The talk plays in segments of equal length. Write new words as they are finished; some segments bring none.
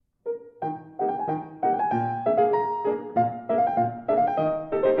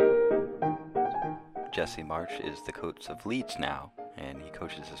Jesse Marsch is the coach of Leeds now, and he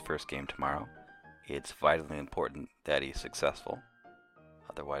coaches his first game tomorrow. It's vitally important that he's successful.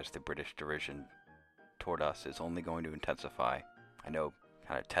 Otherwise, the British derision toward us is only going to intensify. I know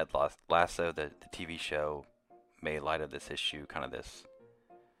kind of Ted Lasso, the TV show, made light of this issue, kind of this,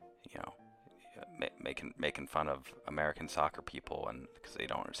 making fun of American soccer people and because they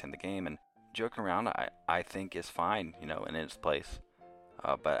don't understand the game, and joking around I think is fine, in its place.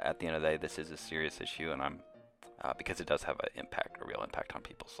 But at the end of the day, this is a serious issue, and I'm because it does have a real impact on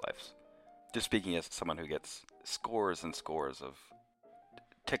people's lives. Just speaking as someone who gets scores and scores of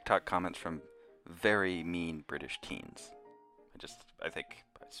TikTok comments from very mean British teens. I think,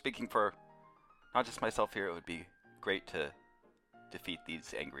 speaking for not just myself here, it would be great to defeat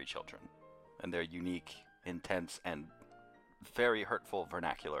these angry children and their unique, intense, and very hurtful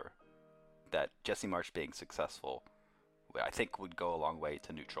vernacular that Jesse Marsch being successful, I think, would go a long way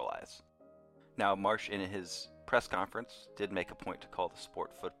to neutralize. Now, Marsch, in his press conference, did make a point to call the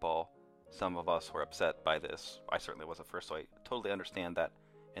sport football. Some of us were upset by this. I certainly was at first, so I totally understand that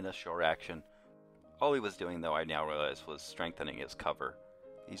initial reaction. All he was doing, though, I now realize, was strengthening his cover.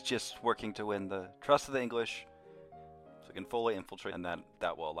 He's just working to win the trust of the English so he can fully infiltrate, and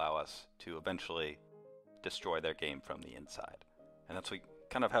that will allow us to eventually destroy their game from the inside. And that's we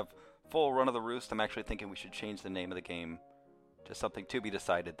kind of have full run of the roost. I'm actually thinking we should change the name of the game to something to be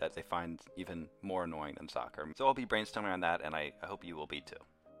decided that they find even more annoying than soccer. So I'll be brainstorming on that, and I hope you will be too.